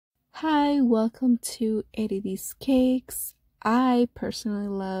Hi, welcome to 80's Cakes. I personally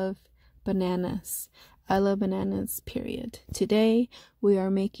love bananas. I love bananas, period. Today, we are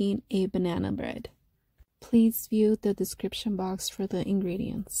making a banana bread. Please view the description box for the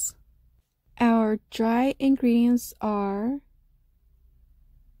ingredients. Our dry ingredients are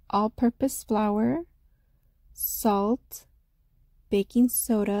all-purpose flour, salt, baking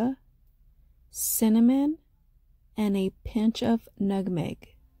soda, cinnamon, and a pinch of nutmeg.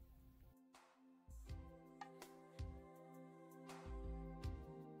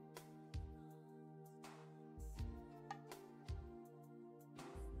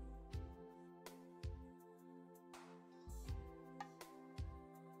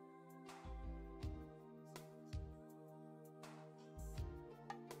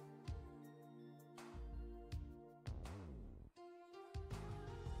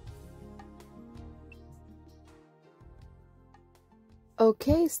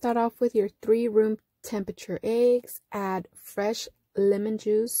 Okay, start off with your 3 room temperature eggs. Add fresh lemon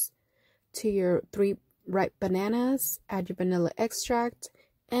juice to your 3 ripe bananas. Add your vanilla extract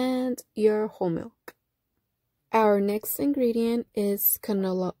and your whole milk. Our next ingredient is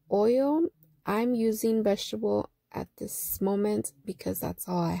canola oil. I'm using vegetable at this moment because that's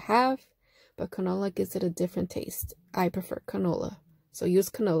all I have, but canola gives it a different taste. I prefer canola, so use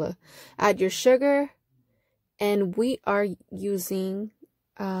canola. Add your sugar. And we are using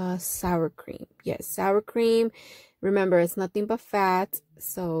sour cream. Yes, sour cream. Remember, it's nothing but fat.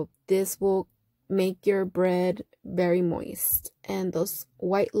 So this will make your bread very moist. And those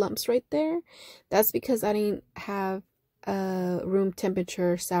white lumps right there, that's because I didn't have room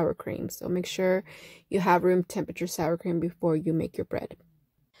temperature sour cream. So make sure you have room temperature sour cream before you make your bread.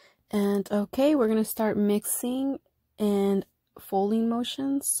 And okay, we're going to start mixing and folding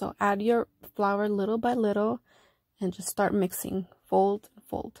motions. So add your flour little by little. And just start mixing. Fold and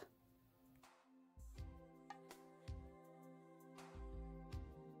fold.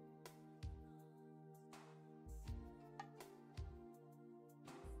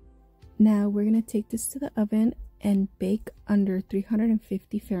 Now we're going to take this to the oven and bake under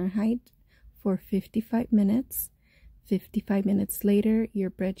 350 Fahrenheit for 55 minutes. 55 minutes later,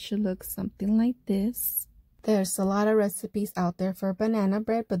 your bread should look something like this. There's a lot of recipes out there for banana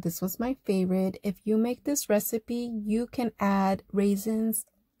bread, but this was my favorite. If you make this recipe, you can add raisins,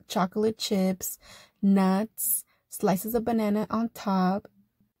 chocolate chips, nuts, slices of banana on top.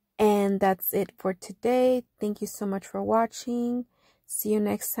 And that's it for today. Thank you so much for watching. See you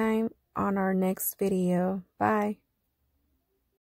next time on our next video. Bye.